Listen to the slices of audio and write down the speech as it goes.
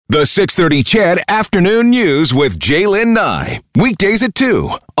The 6:30 Chad Afternoon News with Jaylen Nye. Weekdays at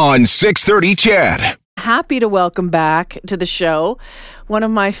 2 on 6:30 Chad. Happy to welcome back to the show one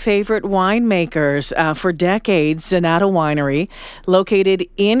of my favorite winemakers for decades, Zenato Winery, located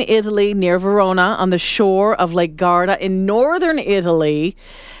in Italy near Verona on the shore of Lake Garda in northern Italy.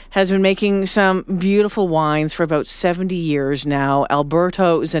 Has been making some beautiful wines for about 70 years now.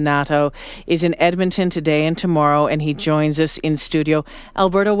 Alberto Zenato is in Edmonton today and tomorrow, and he joins us in studio.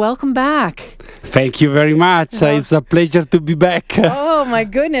 Alberto, welcome back. Thank you very much. It's a pleasure to be back. Oh, my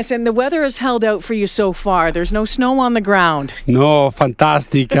goodness. And the weather has held out for you so far. There's no snow on the ground. No,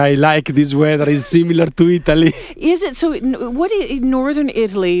 fantastic. I like this weather. It's similar to Italy. Is it? So what in northern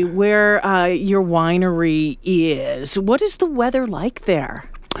Italy, where your winery is, what is the weather like there?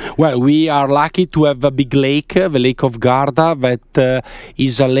 Well, we are lucky to have a big lake, the Lake of Garda, that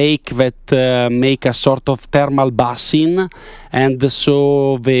is a lake that make a sort of thermal basin, and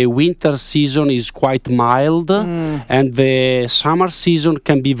so the winter season is quite mild, and the summer season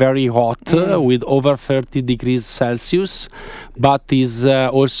can be very hot with over 30 degrees Celsius, but is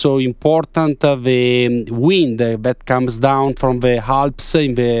also important the wind that comes down from the Alps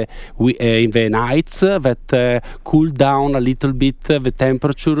in the nights that cool down a little bit the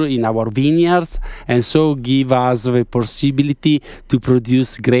temperature in our vineyards, and so give us the possibility to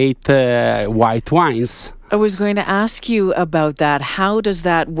produce great white wines. I was going to ask you about that. How does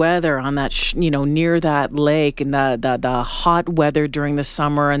that weather on that, near that lake, and the hot weather during the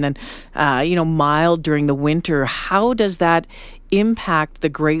summer, and then, mild during the winter, how does that impact the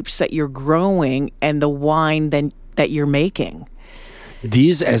grapes that you're growing and the wine that you're making?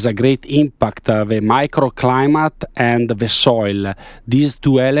 This has a great impact, the microclimate and the soil. These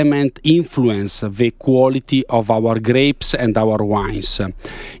two elements influence the quality of our grapes and our wines.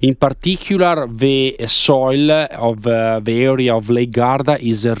 In particular, the soil of the area of Lake Garda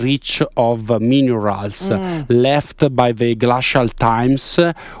is rich of minerals left by the glacial times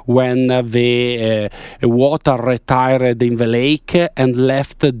when the water retired in the lake and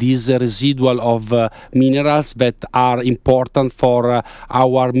left this residual of minerals that are important for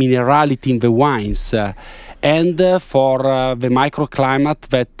our minerality in the wines, and for the microclimate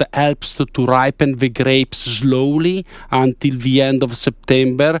that helps to ripen the grapes slowly until the end of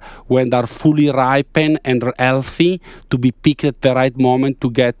September, when they are fully ripened and healthy to be picked at the right moment to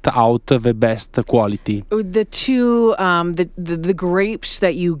get out the best quality. The two, the grapes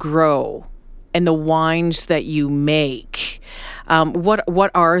that you grow and the wines that you make,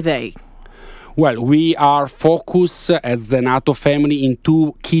 what are they? Well, we are focused at Zenato family in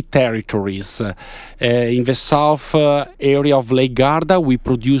two key territories. In the south area of Lake Garda, we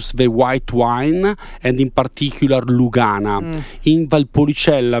produce the white wine, and in particular Lugana. In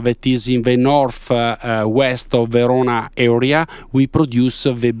Valpolicella, that is in the north-west of Verona area, we produce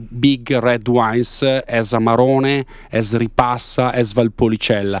the big red wines as Amarone, as Ripassa, as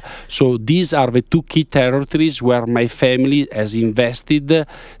Valpolicella. So these are the two key territories where my family has invested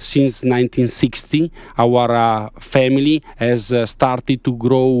since 1960. Our family has started to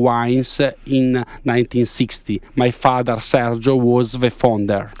grow wines in 1960. My father, Sergio, was the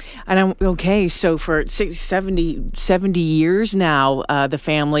founder. And so for 70 years now, the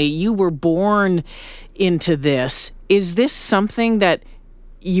family, you were born into this. Is this something that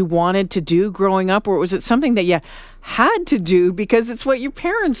you wanted to do growing up, or was it something that you had to do because it's what your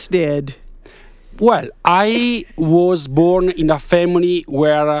parents did? Well, I was born in a family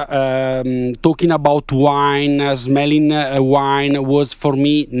where talking about wine, smelling wine was for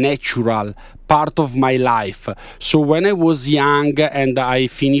me natural, part of my life. So when I was young and I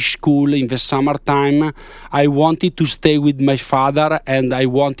finished school in the summertime, I wanted to stay with my father and I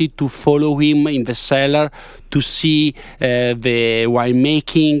wanted to follow him in the cellar to see the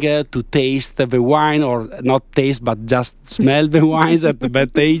winemaking, to taste the wine, or not taste, but just smell the wines at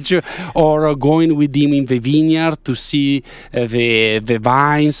that age, or going with him in the vineyard to see the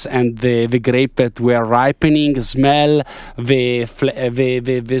vines and the grape that were ripening, smell the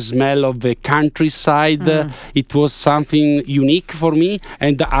smell of the countryside. It was something unique for me,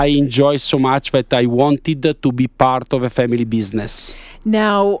 and I enjoyed so much that I wanted to be part of a family business.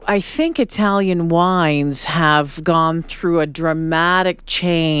 Now, I think Italian wines have gone through a dramatic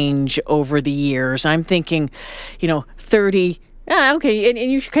change over the years. I'm thinking, 30. Okay, and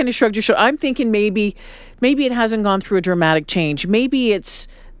you kind of shrugged your shoulders. I'm thinking maybe it hasn't gone through a dramatic change. Maybe it's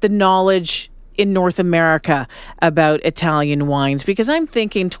the knowledge in North America about Italian wines, because I'm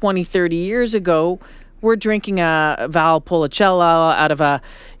thinking 20, 30 years ago, we're drinking a Valpolicella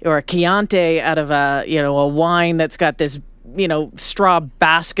or a Chianti out of a wine that's got this, straw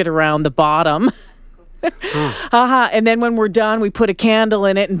basket around the bottom. And then when we're done, we put a candle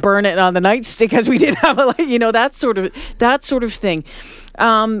in it and burn it on the nightstick because we didn't have that sort of thing.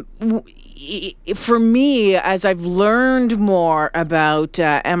 For me, as I've learned more about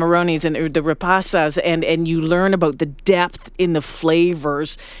Amarones and the repastas, and you learn about the depth in the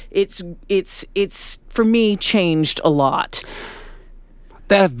flavors, it's for me changed a lot.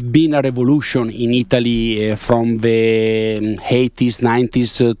 There have been a revolution in Italy from the 80s,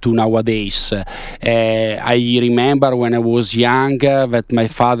 90s to nowadays. I remember when I was young that my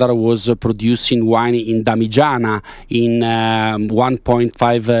father was producing wine in Damigiana in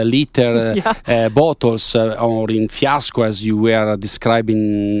 1.5 liter bottles or in fiasco, as you were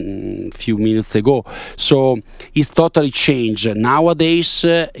describing a few minutes ago. So it's totally changed. Nowadays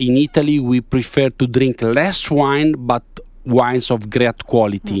in Italy we prefer to drink less wine, but wines of great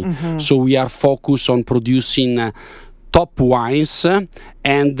quality. So we are focused on producing top wines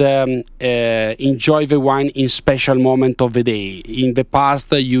and enjoy the wine in special moment of the day. In the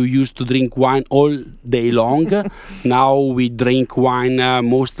past, you used to drink wine all day long. Now we drink wine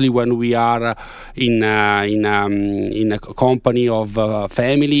mostly when we are in a company of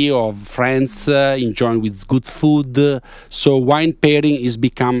family, of friends, enjoying with good food. So wine pairing is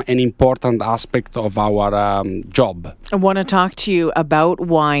become an important aspect of our job. I want to talk to you about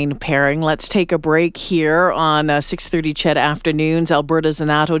wine pairing. Let's take a break here on 6:30 CHED Afternoons. Alberto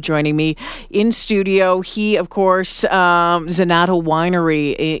Zenato joining me in studio. He, of course, Zenato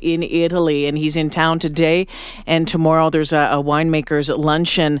Winery in Italy, and he's in town today and tomorrow. There's a winemaker's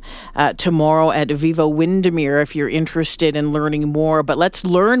luncheon tomorrow at Vivo Windermere if you're interested in learning more. But let's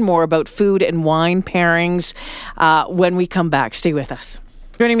learn more about food and wine pairings when we come back. Stay with us.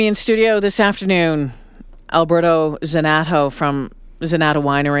 Joining me in studio this afternoon, Alberto Zenato from Zenato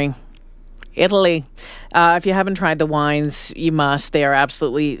Winery, Italy. If you haven't tried the wines, you must. They are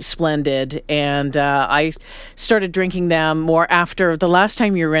absolutely splendid. And I started drinking them more after the last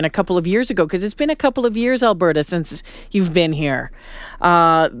time you were in a couple of years ago, because it's been a couple of years, Alberta, since you've been here.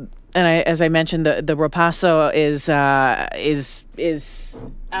 As I mentioned, the ripasso is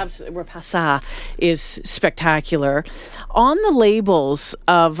absolutely, ripassa is spectacular. On the labels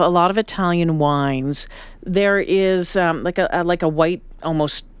of a lot of Italian wines, there is like a white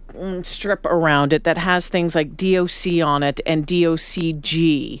almost strip around it that has things like DOC on it and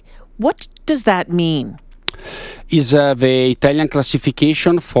DOCG. What does that mean? Is the Italian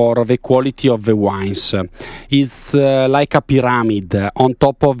classification for the quality of the wines. It's like a pyramid. On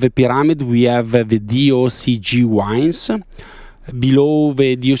top of the pyramid we have the DOCG wines. Below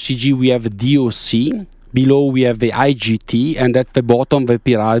the DOCG we have DOC. Below we have the IGT, and at the bottom of the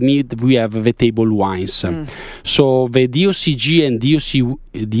pyramid we have the table wines. So the DOCG and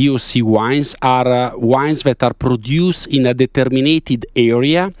DOC wines are wines that are produced in a determined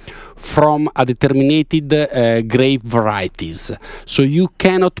area from a determined grape varieties. So you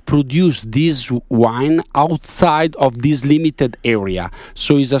cannot produce this wine outside of this limited area.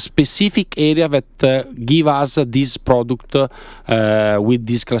 So it's a specific area that give us this product with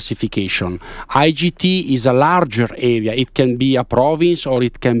this classification. IGT is a larger area. It can be a province or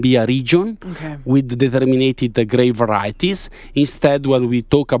it can be a region with determined grape varieties. Instead, when we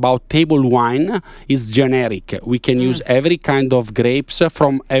talk about table wine, it's generic. We can use every kind of grapes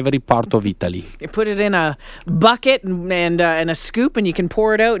from every part of Italy. You put it in a bucket and a scoop, and you can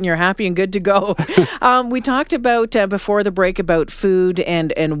pour it out, and you're happy and good to go. We talked about before the break about food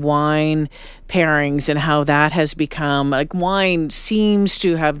and wine pairings and how that has become, like, wine seems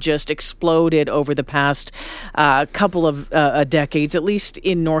to have just exploded over the past couple of decades, at least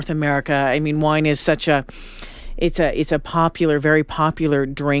in North America. I mean, wine is such it's a popular, very popular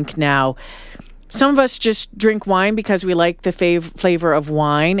drink now. Some of us just drink wine because we like the flavor of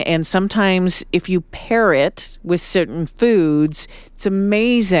wine, and sometimes if you pair it with certain foods, it's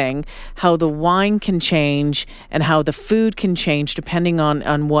amazing how the wine can change and how the food can change depending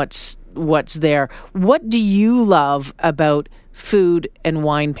on what's there. What do you love about food and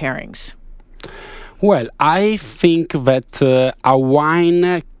wine pairings? Well, I think that a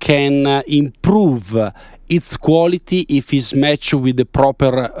wine can improve its quality if it's matched with the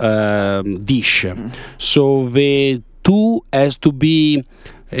proper dish. So the two has to be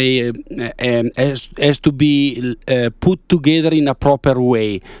put together in a proper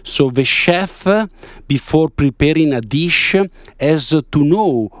way. So the chef, before preparing a dish, has to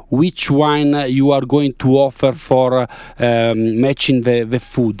know which wine you are going to offer for matching the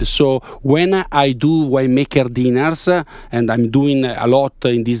food. So when I do winemaker dinners, and I'm doing a lot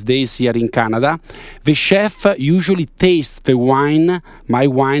in these days here in Canada, the chef usually tastes my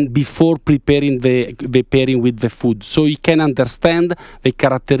wine, before preparing the pairing with the food, so he can understand the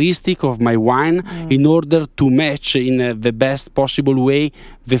characteristic of my wine in order to match in the best possible way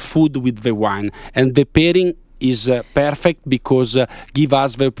the food with the wine. And the pairing is perfect because give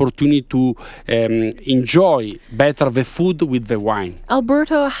us the opportunity to enjoy better the food with the wine.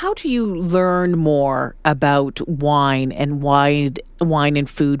 Alberto, how do you learn more about wine and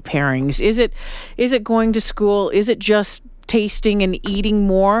food pairings? Is it going to school? Is it just tasting and eating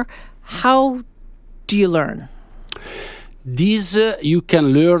more? How do you learn? This you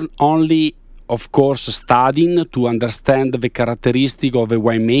can learn only, of course, studying to understand the characteristic of the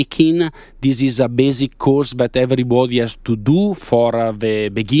winemaking. This is a basic course that everybody has to do for the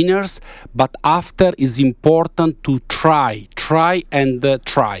beginners. But after, it's important to try.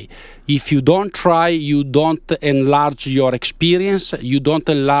 If you don't try, you don't enlarge your experience, you don't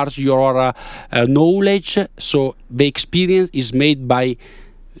enlarge your knowledge. So the experience is made by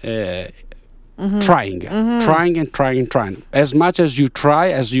trying. As much as you try,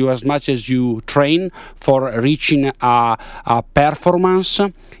 as much as you train for reaching a performance,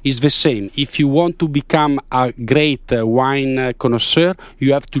 is the same. If you want to become a great wine connoisseur,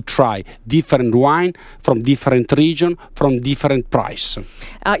 you have to try different wine from different region, from different price.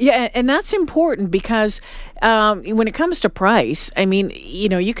 And that's important because when it comes to price, I mean,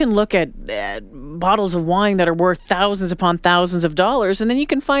 you can look at bottles of wine that are worth thousands upon thousands of dollars, and then you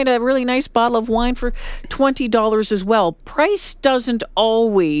can find a really nice bottle of wine for $20 as well. Price doesn't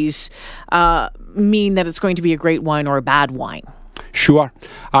always mean that it's going to be a great wine or a bad wine. Sure.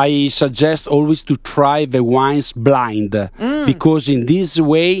 I suggest always to try the wines blind, because in this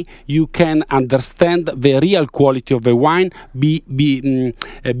way you can understand the real quality of the wine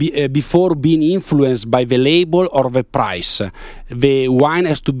before being influenced by the label or the price. The wine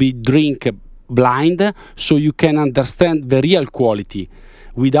has to be drink blind so you can understand the real quality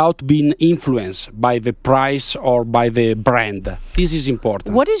without being influenced by the price or by the brand. This is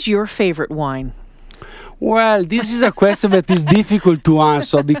important. What is your favorite wine? Well, this is a question that is difficult to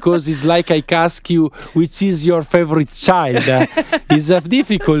answer because it's like I ask you, which is your favorite child? It's a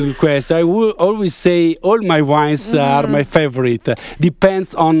difficult question. I will always say all my wines are my favorite.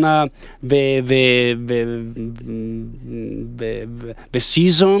 Depends on the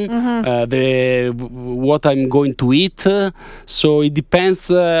season, what I'm going to eat. So it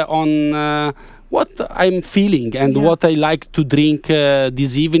depends on what I'm feeling and what I like to drink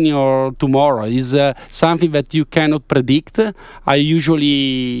this evening or tomorrow. Is something that you cannot predict. I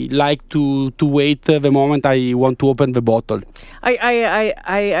usually like to wait the moment I want to open the bottle.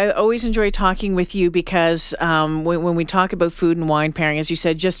 I always enjoy talking with you because when we talk about food and wine pairing, as you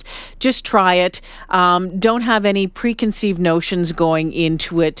said, just try it. Don't have any preconceived notions going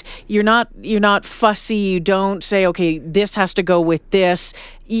into it. You're not fussy. You don't say, okay, this has to go with this.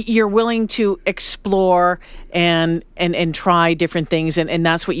 You're willing to explore and try different things, and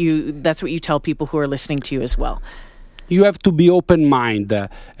that's what you tell people who are listening to you as well. You have to be open-minded.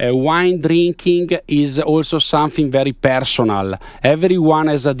 Wine drinking is also something very personal. Everyone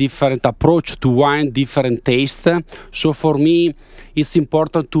has a different approach to wine, different taste. So for me, it's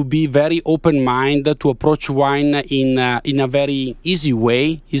important to be very open-minded, to approach wine in a very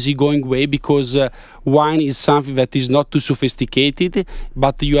easygoing way, because wine is something that is not too sophisticated,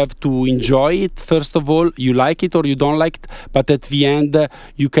 but you have to enjoy it. First of all, you like it or you don't like it, but at the end,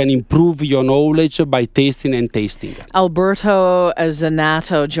 you can improve your knowledge by tasting and tasting. Alberto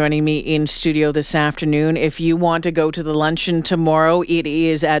Zenato joining me in studio this afternoon. If you want to go to the luncheon tomorrow, it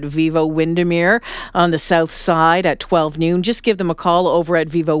is at Vivo Windermere on the south side at 12 noon. Just give them a call over at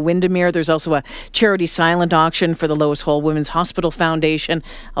Vivo Windermere. There's also a charity silent auction for the Lois Hole Women's Hospital Foundation.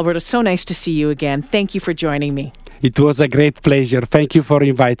 Alberto, so nice to see you again. Thank you for joining me. It was a great pleasure. Thank you for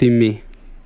inviting me.